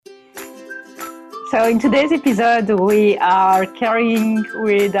So in today's episode, we are carrying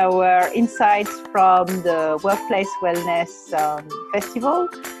with our insights from the Workplace Wellness Festival,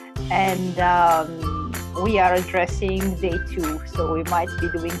 and we are addressing day 2. So we might be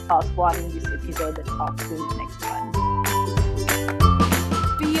doing part 1 in this episode and part 2 in the next one.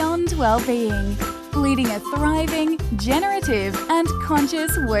 Beyond Wellbeing, leading a thriving, generative and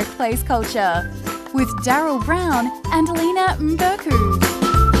conscious workplace culture with Daryl Brown and Lena Mberku.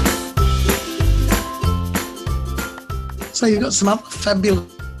 So you've got some other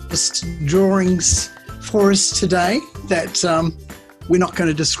fabulous drawings for us today that we're not going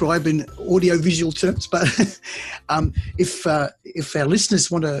to describe in audio-visual terms, but if our listeners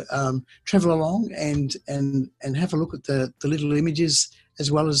want to travel along and have a look at the little images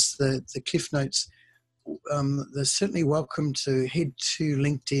as well as the cliff notes, they're certainly welcome to head to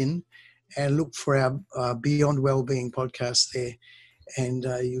LinkedIn and look for our Beyond Wellbeing podcast there, and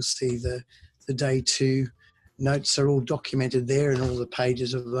you'll see the day 2 notes are all documented there and all the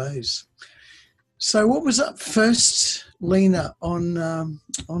pages of those. So what was up first, Lena, on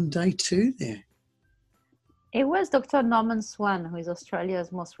day 2 there? It was Dr. Norman Swan, who is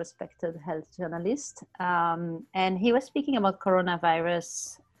Australia's most respected health journalist. And he was speaking about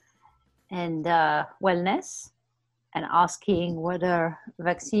coronavirus and wellness and asking whether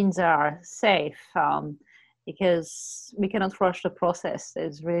vaccines are safe, because we cannot rush the process.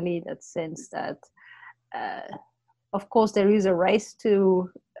 There's really that sense that of course, there is a race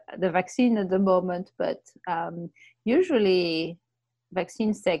to the vaccine at the moment, but usually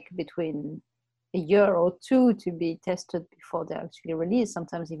vaccines take between a year or 2 to be tested before they're actually released,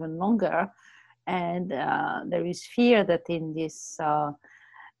 sometimes even longer. And there is fear that in this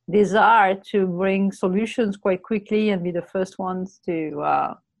desire to bring solutions quite quickly and be the first ones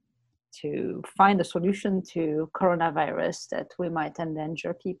to find a solution to coronavirus, that we might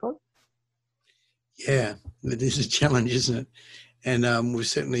endanger people. Yeah, it is a challenge, isn't it? And we're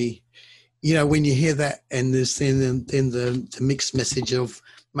certainly, when you hear that and there's then the mixed message of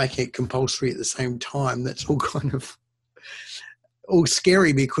making it compulsory at the same time, that's all kind of all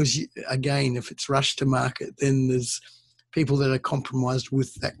scary, because, again, if it's rushed to market, then there's people that are compromised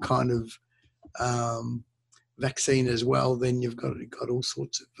with that kind of vaccine as well. Then you've got all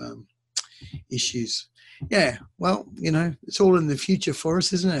sorts of issues. Yeah, well, it's all in the future for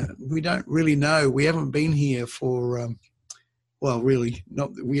us, isn't it? We don't really know. We haven't been here for,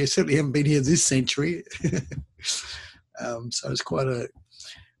 we certainly haven't been here this century. So it's quite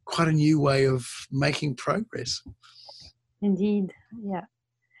a new way of making progress. Indeed, yeah.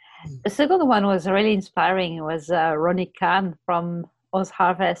 The second one was really inspiring. It was Ronnie Kahn from Oz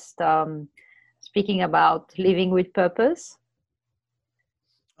Harvest speaking about living with purpose.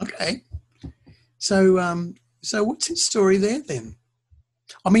 Okay. So what's his story there then?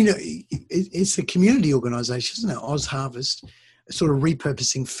 I mean, it's a community organisation, isn't it? Oz Harvest, sort of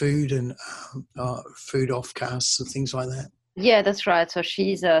repurposing food and food offcasts and things like that. Yeah, that's right. So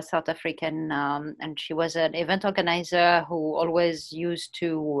she's a South African, and she was an event organizer who always used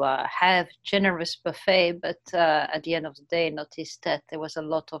to have generous buffet, but at the end of the day noticed that there was a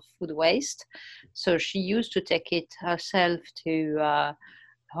lot of food waste. So she used to take it herself to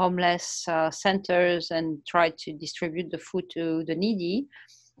homeless centers and try to distribute the food to the needy.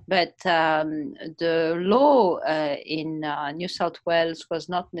 But the law in New South Wales was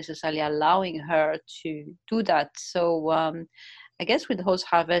not necessarily allowing her to do that. So I guess with Oz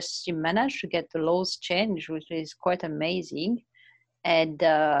Harvest, she managed to get the laws changed, which is quite amazing. And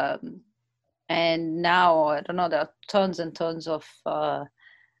now, I don't know, there are tons and tons of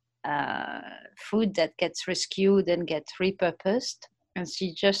food that gets rescued and gets repurposed. And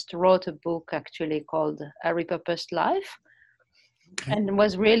she just wrote a book actually called A Repurposed Life. Okay. And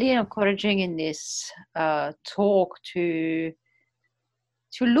was really encouraging in this talk to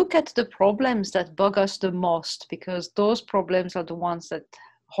look at the problems that bug us the most, because those problems are the ones that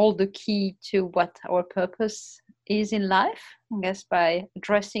hold the key to what our purpose is in life. I guess by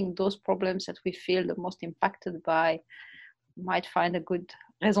addressing those problems that we feel the most impacted by, we might find a good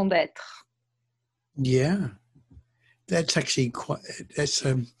raison d'être. Yeah. That's actually that's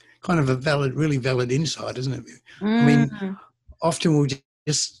kind of a really valid insight, isn't it? I mean, often we'll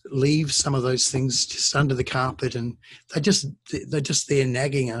just leave some of those things just under the carpet, and they're just there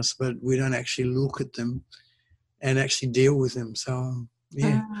nagging us, but we don't actually look at them and actually deal with them. So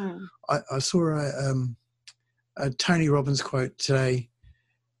yeah, I saw a Tony Robbins quote today.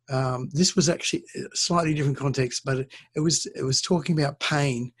 This was actually a slightly different context, but it was talking about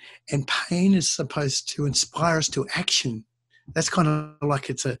pain, and pain is supposed to inspire us to action. That's kind of like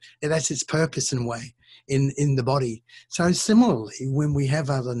that's its purpose in a way. in the body. So similarly, when we have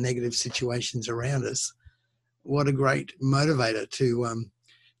other negative situations around us, what a great motivator to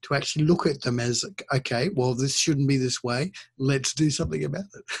actually look at them as, okay, well, this shouldn't be this way. Let's do something about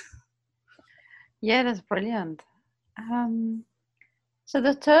it. Yeah, that's brilliant. So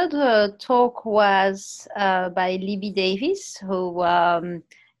the third talk was by Libby Davis, who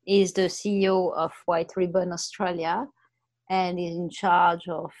is the CEO of White Ribbon Australia and is in charge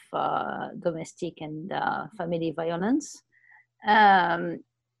of domestic and family violence.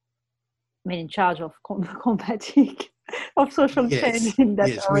 In charge of combating of social change in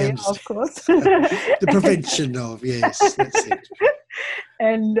that area, of course. The prevention of, yes, that's it.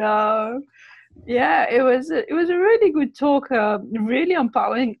 And it was a really good talk, really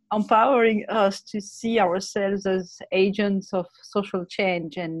empowering us to see ourselves as agents of social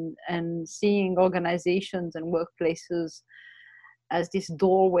change and seeing organizations and workplaces as this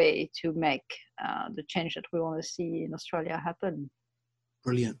doorway to make the change that we want to see in Australia happen.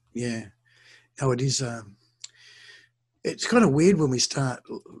 Brilliant, yeah. No, it is. It's kind of weird when we start.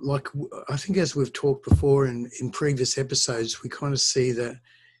 Like, I think as we've talked before in previous episodes, we kind of see that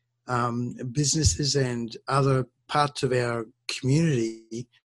businesses and other parts of our community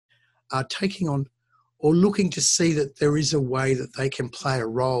are taking on or looking to see that there is a way that they can play a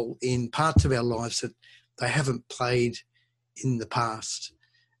role in parts of our lives that they haven't played in the past.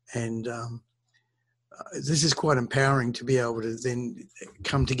 And this is quite empowering to be able to then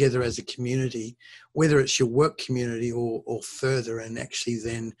come together as a community, whether it's your work community or further, and actually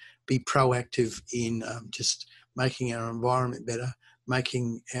then be proactive in just making our environment better,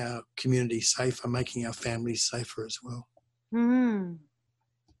 making our community safer, making our families safer as well. Mm.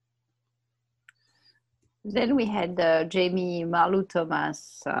 Then we had Jamie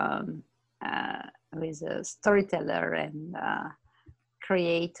Marlowe-Thomas, who is a storyteller and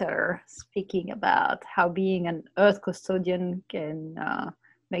creator, speaking about how being an earth custodian can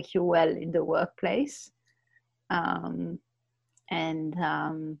make you well in the workplace.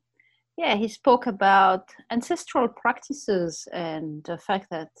 He spoke about ancestral practices and the fact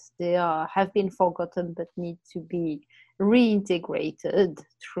that they have been forgotten but need to be reintegrated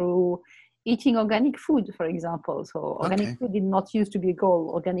through eating organic food, for example. So organic food did not used to be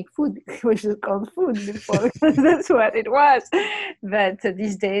called organic food, which is called food before. That's what it was. But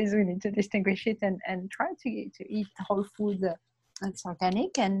these days we need to distinguish it and try to eat whole food that's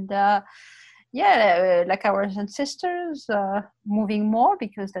organic. And like our ancestors, moving more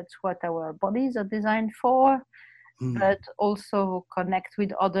because that's what our bodies are designed for. But also connect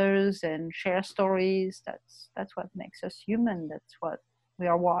with others and share stories. That's what makes us human. That's what we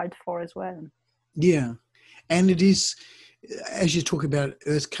are wired for as well. Yeah. And it is, as you talk about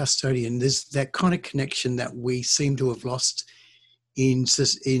earth custodian, there's that kind of connection that we seem to have lost in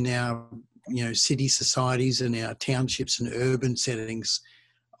our city societies and our townships and urban settings,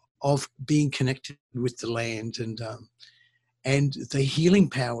 of being connected with the land and the healing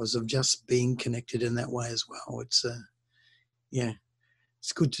powers of just being connected in that way as well. It's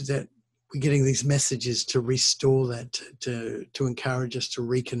it's good that we're getting these messages to restore that, to encourage us to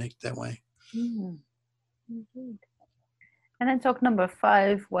reconnect that way. Mm-hmm. And then talk number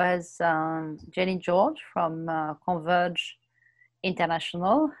 5 was Jenny George from Converge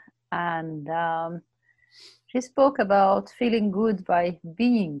International, and she spoke about feeling good by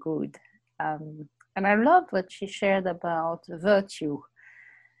being good. And I loved what she shared about virtue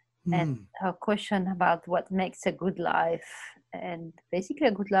and her question about what makes a good life. And basically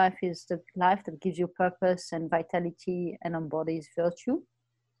a good life is the life that gives you purpose and vitality and embodies virtue.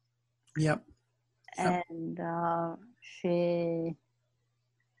 Yep. And she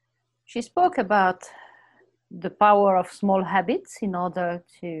spoke about the power of small habits in order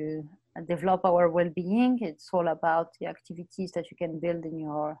to develop our well-being. It's all about the activities that you can build in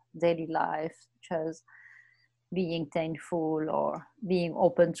your daily life, such as being thankful or being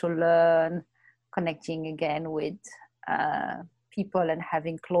open to learn, connecting again with people and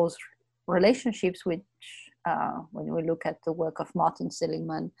having close relationships, which when we look at the work of Martin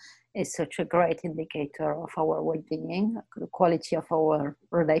Seligman, is such a great indicator of our well-being, the quality of our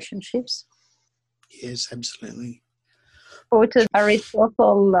relationships. Yes, absolutely. Quoted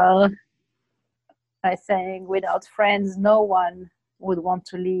Aristotle by saying, without friends, no one would want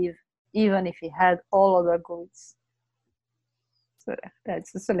to live, even if he had all other goods. So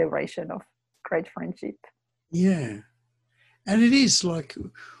that's a celebration of great friendship. Yeah. And it is like,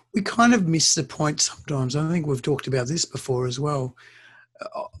 we kind of miss the point sometimes. I think we've talked about this before as well,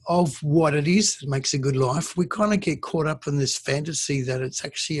 of what it is that makes a good life. We kind of get caught up in this fantasy that it's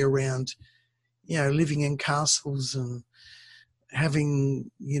actually around, living in castles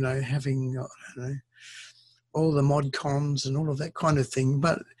having I don't know, all the mod cons and all of that kind of thing.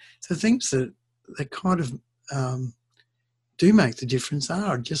 But the things that kind of do make the difference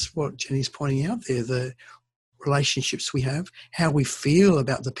are just what Jenny's pointing out there, the relationships we have, how we feel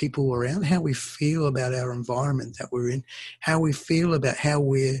about the people around, how we feel about our environment that we're in, how we feel about how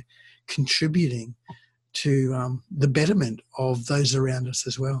we're contributing to the betterment of those around us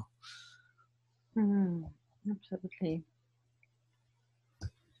as well. Absolutely.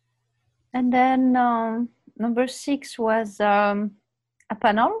 And then number 6 was a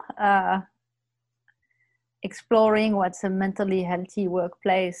panel exploring what's a mentally healthy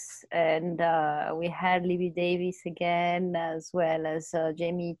workplace. And we had Libby Davis again, as well as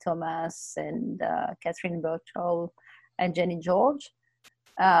Jamie Thomas and Catherine Birchall and Jenny George,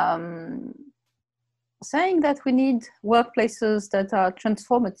 saying that we need workplaces that are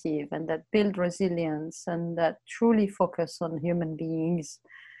transformative and that build resilience and that truly focus on human beings.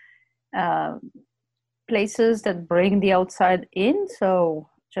 Places that bring the outside in. So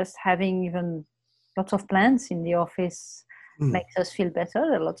just having even lots of plants in the office makes us feel better.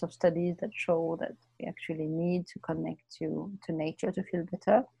 There are lots of studies that show that we actually need to connect to nature to feel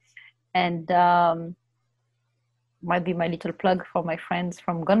better. And might be my little plug for my friends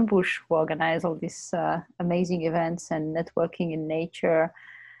from Gunbush, who organize all these amazing events and networking in nature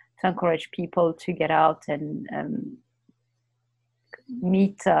to encourage people to get out and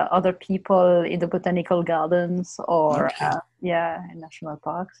meet other people in the botanical gardens or in national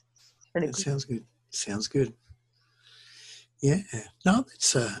parks. Really that good. Sounds good. Yeah. No,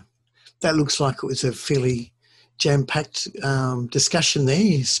 it's that looks like it was a fairly jam-packed discussion there.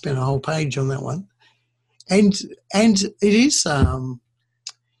 You spent a whole page on that one. And it is I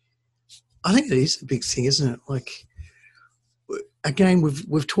think it is a big thing, isn't it? Like, again,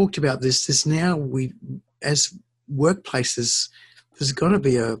 we've talked about this now. We, as workplaces, there's got to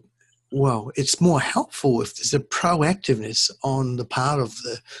be it's more helpful if there's a proactiveness on the part of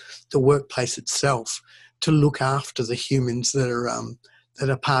the workplace itself to look after the humans that are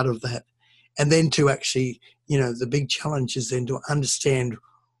part of that. And then to actually, the big challenge is then to understand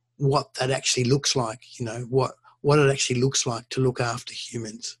what that actually looks like, what it actually looks like to look after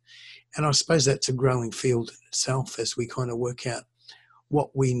humans. And I suppose that's a growing field in itself as we kind of work out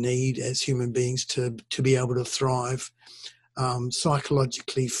what we need as human beings to be able to thrive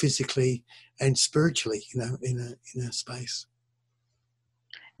psychologically, physically, and spiritually, in a space.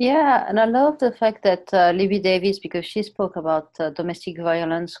 Yeah, and I love the fact that Libby Davis, because she spoke about domestic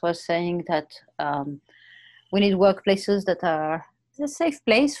violence, was saying that we need workplaces that are a safe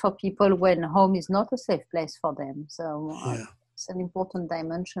place for people when home is not a safe place for them. So it's an important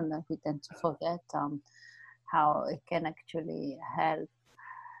dimension that we tend to forget, how it can actually help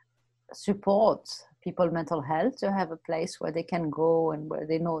support people's mental health to have a place where they can go and where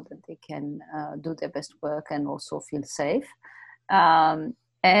they know that they can do their best work and also feel safe. And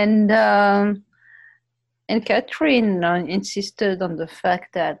Catherine insisted on the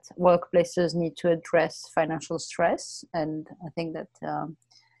fact that workplaces need to address financial stress. And I think that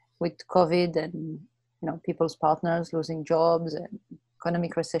with COVID and people's partners losing jobs and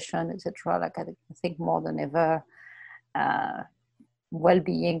economic recession, etc., like I think more than ever,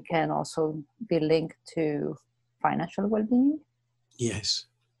 well-being can also be linked to financial well-being. Yes,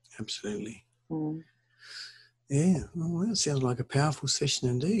 absolutely. Yeah, well, that sounds like a powerful session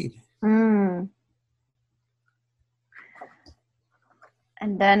indeed. And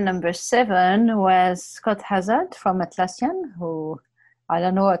then number 7 was Scott Hazard from Atlassian, who, I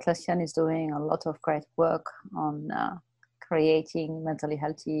don't know, Atlassian is doing a lot of great work on creating mentally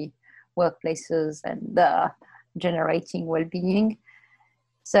healthy workplaces and generating well-being.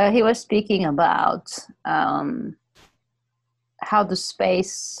 So he was speaking about how the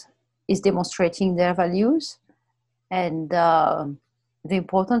space is demonstrating their values and the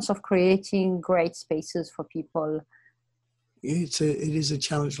importance of creating great spaces for people. Yeah, it is a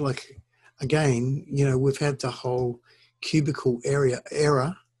challenge. Like, again, we've had the whole cubicle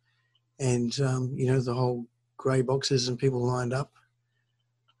era and, the whole grey boxes and people lined up.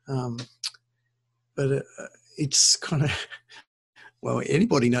 But it's kind of, well,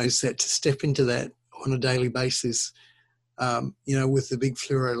 anybody knows that to step into that on a daily basis, with the big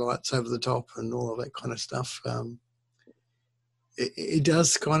fluoro lights over the top and all of that kind of stuff, it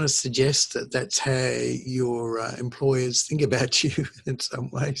does kind of suggest that that's how your employers think about you in some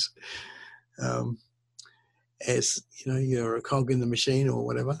ways. As, you're a cog in the machine or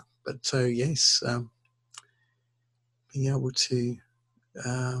whatever. But so, yes, being able to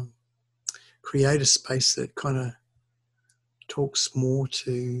create a space that kind of talks more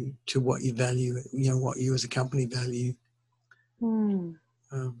to what you value, what you as a company value. Hmm.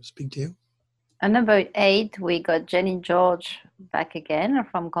 It's a big deal. And number 8, we got Jenny George back again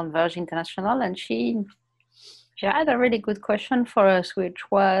from Converge International, and she had a really good question for us, which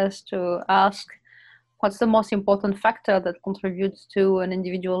was to ask what's the most important factor that contributes to an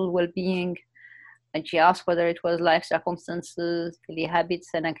individual well-being. And she asked whether it was life circumstances, daily habits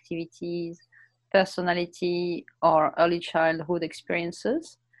and activities, personality, or early childhood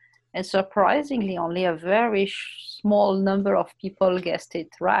experiences. And surprisingly, only a very small number of people guessed it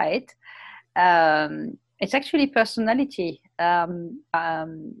right. It's actually personality.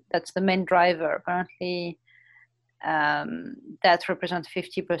 That's the main driver. Apparently, that represents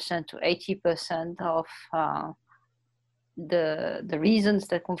 50% to 80% of the reasons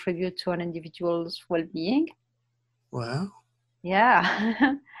that contribute to an individual's well-being. Wow.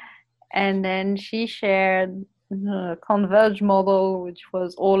 Yeah. And then she shared the Converge model, which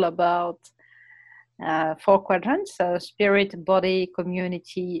was all about 4 quadrants: so spirit, body,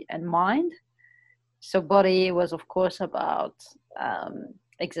 community, and mind. So body was, of course, about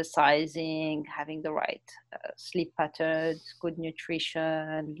exercising, having the right sleep patterns, good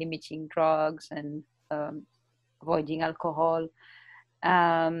nutrition, limiting drugs, and avoiding alcohol.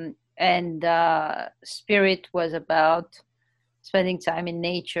 And spirit was about spending time in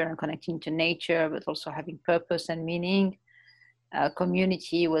nature and connecting to nature, but also having purpose and meaning.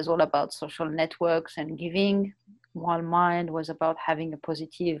 Community was all about social networks and giving, while mind was about having a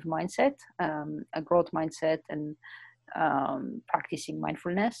positive mindset, a growth mindset, and practicing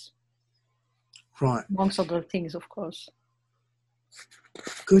mindfulness. Right. Amongst other things, of course.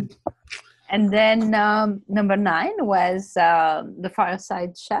 Good. And then number 9 was the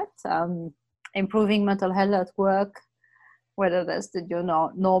fireside chat, improving mental health at work, whether that's the new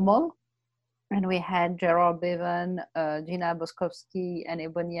normal. And we had Gerard Bevan, Gina Boskowski, and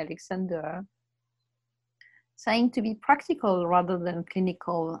Ebony Alexander saying to be practical rather than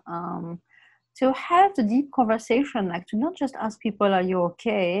clinical, to have the deep conversation, like to not just ask people, are you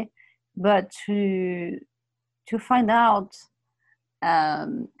okay, but to find out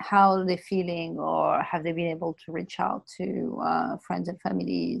how they're feeling, or have they been able to reach out to friends and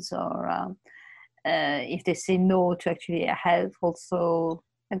families, or if they say no, to actually help also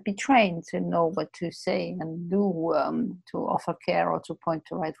and be trained to know what to say and do, to offer care, or to point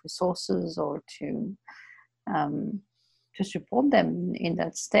to right resources, or to support them in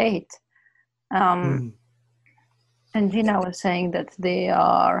that state. And Gina was saying that they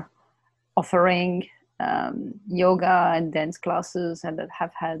are offering yoga and dance classes, and that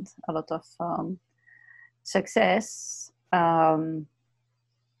have had a lot of success,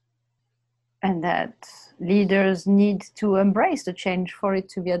 and that leaders need to embrace the change for it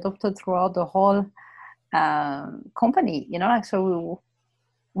to be adopted throughout the whole company. Like, so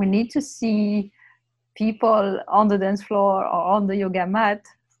we need to see people on the dance floor or on the yoga mat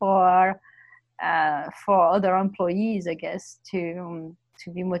for other employees, I guess, to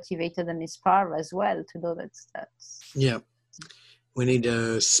be motivated and inspired as well, to know that's yeah. We need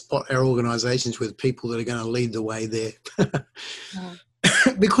to spot our organisations with people that are going to lead the way there.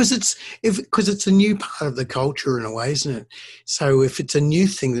 Because it's a new part of the culture in a way, isn't it? So if it's a new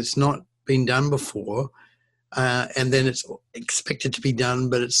thing that's not been done before, and then it's expected to be done,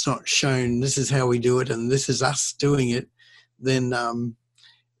 but it's not shown, this is how we do it and this is us doing it, then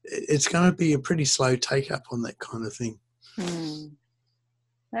it's going to be a pretty slow take up on that kind of thing.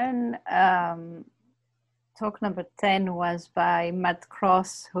 Then talk number 10 was by Matt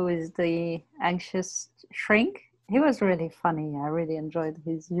Cross, who is the anxious shrink. He was really funny. I really enjoyed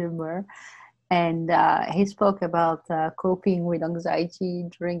his humor. And he spoke about coping with anxiety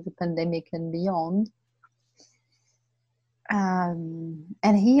during the pandemic and beyond.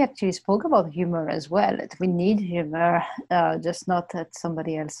 And he actually spoke about humor as well. That we need humor, just not at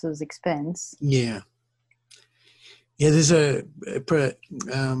somebody else's expense. Yeah. Yeah, there's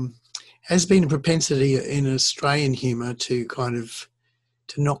has been a propensity in Australian humour to kind of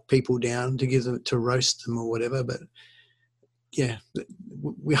to knock people down, to roast them or whatever. But yeah,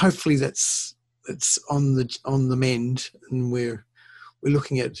 we hopefully that's on the mend, and we're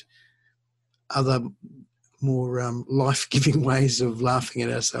looking at other more life-giving ways of laughing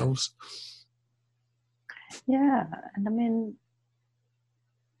at ourselves. Yeah, and I mean,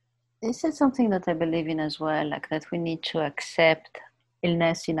 this is something that I believe in as well, like that we need to accept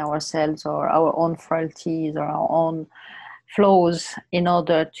illness in ourselves, or our own frailties, or our own flaws, in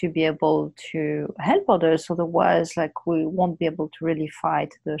order to be able to help others. Otherwise, like, we won't be able to really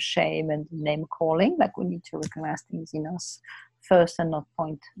fight the shame and name calling. Like, we need to recognize things in us first and not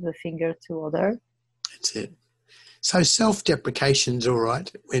point the finger to others. That's it. So self-deprecation's all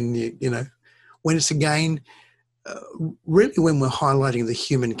right when when it's again really when we're highlighting the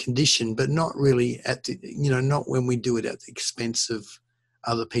human condition, but not really at the, not when we do it at the expense of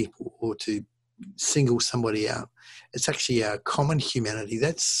other people or to single somebody out. It's actually our common humanity.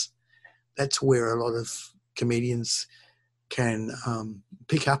 That's where a lot of comedians can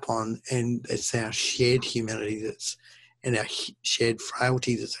pick up on, and it's our shared humanity and our shared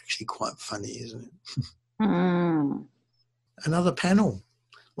frailty that's actually quite funny, isn't it? Mm. Another panel.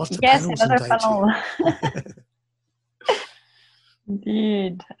 Lots of Yes, panels in another day panel. two.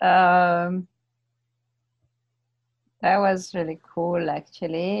 Indeed. That was really cool,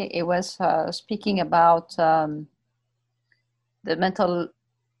 actually. It was speaking about the mental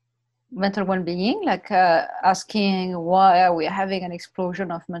well-being, like asking why are we having an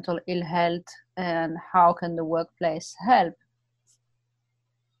explosion of mental ill health and how can the workplace help.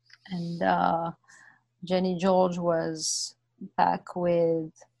 And Jenny George was back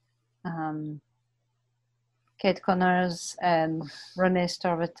with Kate Connors and Renee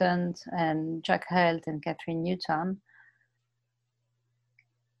Starveton and Jack Helt and Catherine Newton.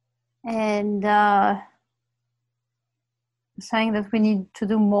 And saying that we need to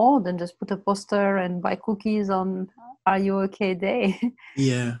do more than just put a poster and buy cookies on Are You OK Day.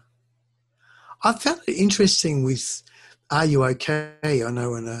 Yeah. I found it interesting with Are You OK? I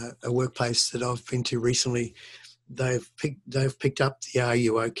know in a workplace that I've been to recently, they've picked up the Are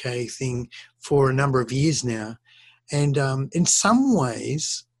You OK thing for a number of years now. And in some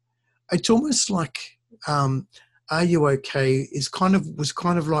ways, it's almost like Are You OK was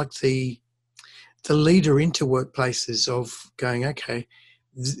kind of like the leader into workplaces of going, okay,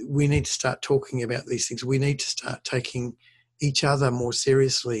 we need to start talking about these things. We need to start taking each other more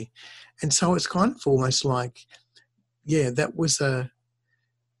seriously. And so it's kind of almost like, yeah, that was the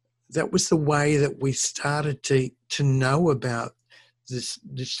way that we started to know about this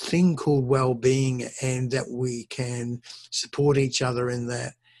thing called well-being, and that we can support each other in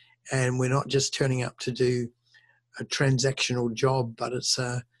that. And we're not just turning up to do a transactional job, but it's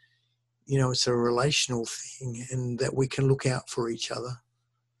a relational thing, and that we can look out for each other.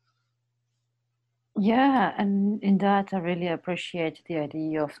 Yeah, and in that I really appreciate the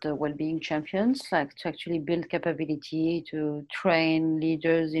idea of the well-being champions, like to actually build capability, to train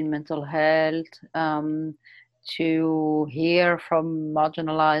leaders in mental health, to hear from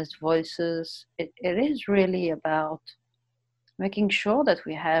marginalized voices. It is really about making sure that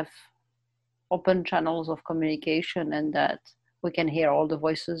we have open channels of communication and that we can hear all the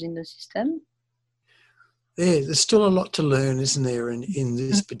voices in the system. Yeah, there's still a lot to learn, isn't there, in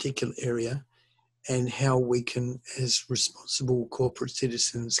this particular area, and how we can, as responsible corporate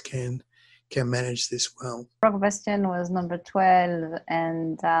citizens, can manage this well. Brock Bastian was number 12,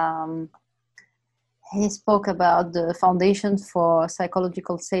 and he spoke about the Foundation for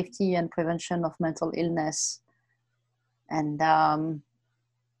Psychological Safety and Prevention of Mental Illness, and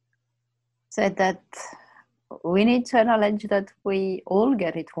said that we need to acknowledge that we all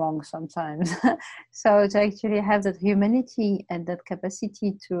get it wrong sometimes. So to actually have that humanity and that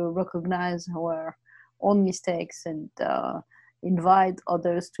capacity to recognize our own mistakes and invite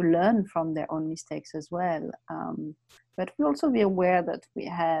others to learn from their own mistakes as well. But we also be aware that we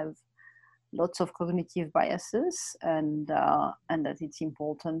have lots of cognitive biases, and that it's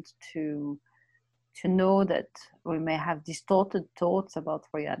important to know that we may have distorted thoughts about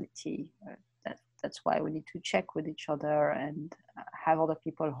reality. That's why we need to check with each other and have other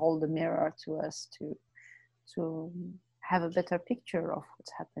people hold the mirror to us to have a better picture of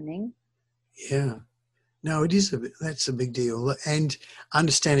what's happening. Yeah. No, that's a big deal. And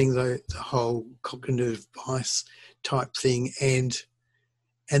understanding the whole cognitive bias type thing, and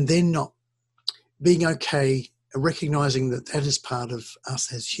then not being okay, recognizing that is part of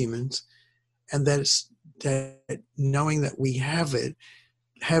us as humans, and that knowing that we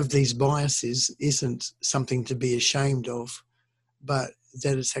have these biases isn't something to be ashamed of, but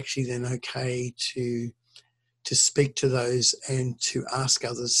that it's actually then okay to speak to those and to ask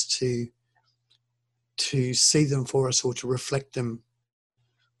others to see them for us or to reflect them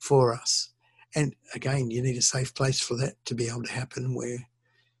for us. And again, you need a safe place for that to be able to happen, where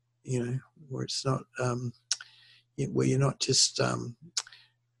it's not where you're not just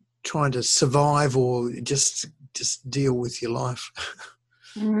trying to survive or just deal with your life.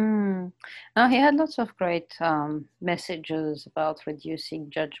 No, he had lots of great messages about reducing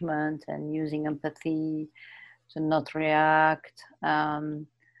judgment and using empathy to not react. And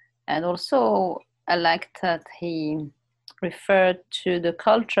also, I liked that he referred to the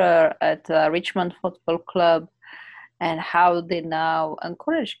culture at Richmond Football Club and how they now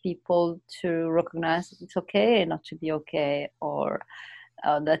encourage people to recognize that it's okay not to be okay, or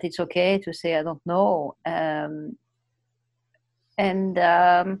that it's okay to say I don't know,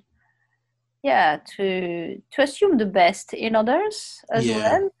 to assume the best in others as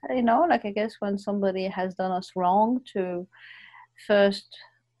well. Like I guess when somebody has done us wrong, to first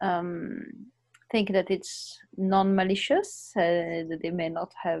think that it's non-malicious, that they may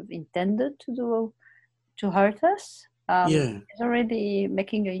not have intended to hurt us. It's already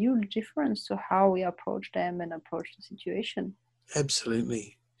making a huge difference to how we approach them and approach the situation.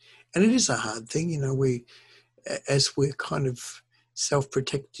 Absolutely. And it is a hard thing, as we're kind of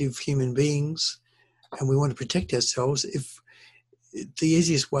self-protective human beings and we want to protect ourselves, if the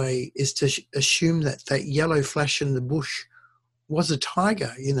easiest way is to assume that yellow flash in the bush was a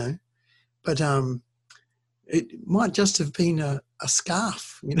tiger, but it might just have been a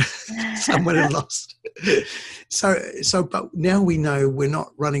scarf, someone had lost. But now we know we're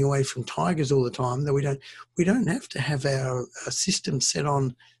not running away from tigers all the time, that we don't have to have our system set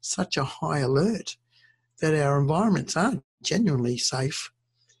on such a high alert, that our environments are genuinely safe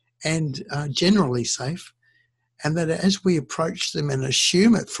and generally safe, and that as we approach them and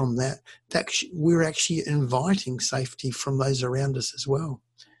assume it from that we're actually inviting safety from those around us as well.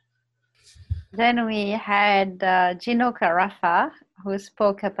 Then we had Gino Carafa, who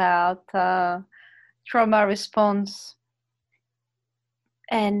spoke about trauma response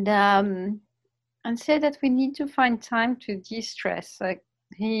and said that we need to find time to de-stress. Like,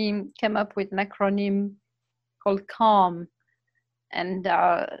 he came up with an acronym called CALM, and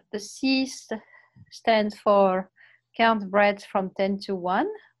the C stands for count breaths from 10 to 1,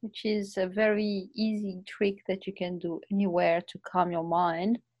 which is a very easy trick that you can do anywhere to calm your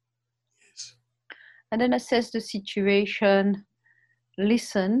mind. Yes. And then assess the situation,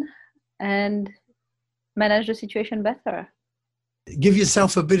 listen, and manage the situation better. Give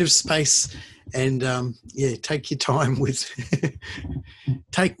yourself a bit of space and take your time with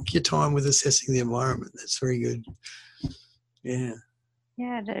assessing the environment. That's very good. Yeah.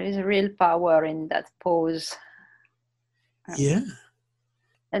 Yeah, there is a real power in that pause. Yeah.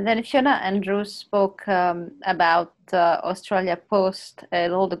 And then Fiona Andrews spoke about Australia Post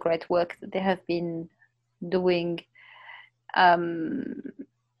and all the great work that they have been doing.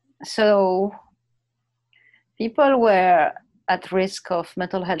 So people were at risk of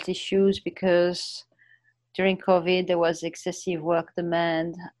mental health issues because during COVID there was excessive work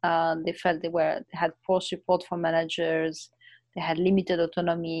demand. They felt they had poor support from managers. They had limited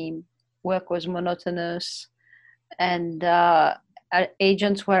autonomy. Work was monotonous, and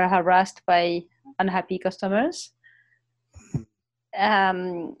agents were harassed by unhappy customers.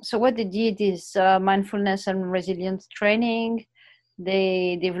 So what they did is mindfulness and resilience training.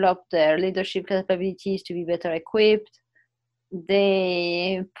 They developed their leadership capabilities to be better equipped.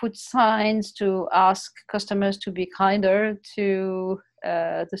 They put signs to ask customers to be kinder to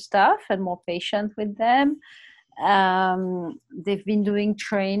the staff and more patient with them. They've been doing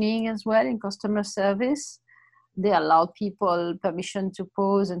training as well in customer service. They allowed people permission to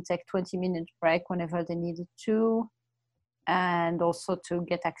pause and take 20-minute break whenever they needed to, and also to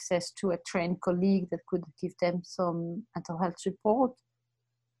get access to a trained colleague that could give them some mental health support.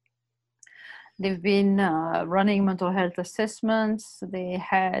 They've been running mental health assessments. They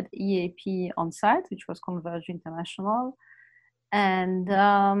had EAP on site, which was Converge International. And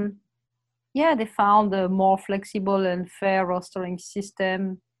they found a more flexible and fair rostering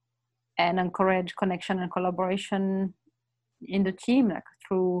system and encourage connection and collaboration in the team, like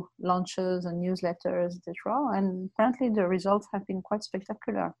through launches and newsletters, etc. And apparently the results have been quite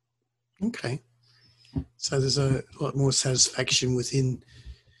spectacular. Okay. So there's a lot more satisfaction within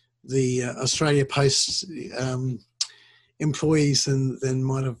the Australia Post employees than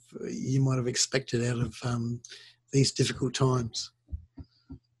you might have expected out of these difficult times.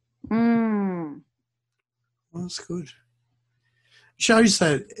 Well, that's good. Shows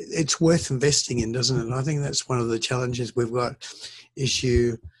that it's worth investing in, doesn't it? I think that's one of the challenges we've got.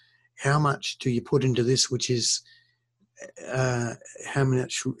 How much do you put into this, which is how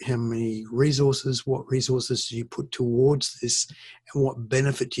many resources, what resources do you put towards this, and what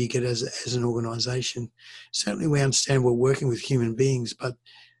benefit do you get as an organisation? Certainly we understand we're working with human beings, but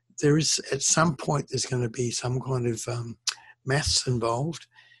there is, at some point, there's going to be some kind of maths involved.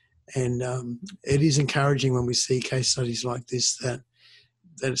 And it is encouraging when we see case studies like this that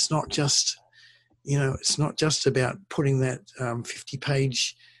it's not just, it's not just about putting that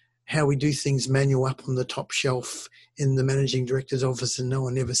 50-page how we do things manual up on the top shelf in the managing director's office and no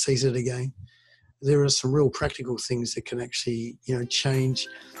one ever sees it again. There are some real practical things that can actually, change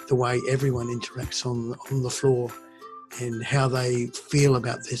the way everyone interacts on the floor and how they feel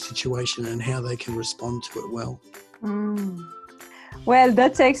about their situation and how they can respond to it well. Well,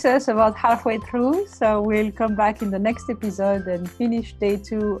 that takes us about halfway through, so we'll come back in the next episode and finish day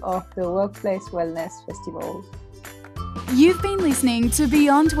 2 of the Workplace Wellness Festival. You've been listening to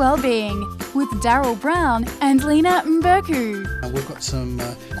Beyond Wellbeing with Daryl Brown and Lena Mberku. We've got some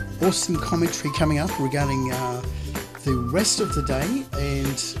awesome commentary coming up regarding the rest of the day,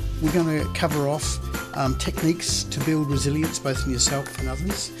 and we're going to cover off techniques to build resilience both in yourself and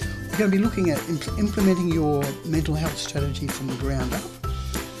others. We're going to be looking at implementing your mental health strategy from the ground up.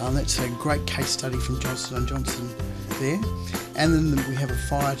 That's a great case study from Johnson & Johnson there. And then we have a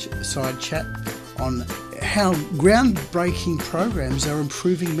fireside chat on how groundbreaking programs are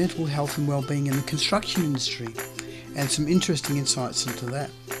improving mental health and wellbeing in the construction industry, and some interesting insights into that.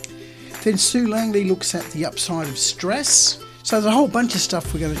 Then Sue Langley looks at the upside of stress. So there's a whole bunch of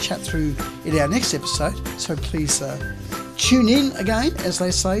stuff we're going to chat through in our next episode. So please tune in again, as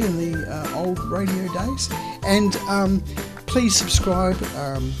they say in the old radio days. And please subscribe,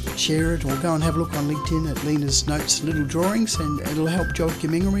 share it, or go and have a look on LinkedIn at Lena's Notes Little Drawings, and it'll help jog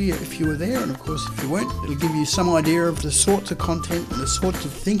your memory if you were there. And of course, if you weren't, it'll give you some idea of the sorts of content and the sorts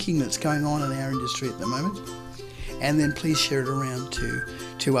of thinking that's going on in our industry at the moment. And then please share it around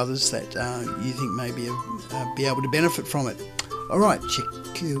to others that you think may be able to benefit from it. All right,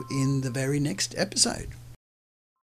 check you in the very next episode.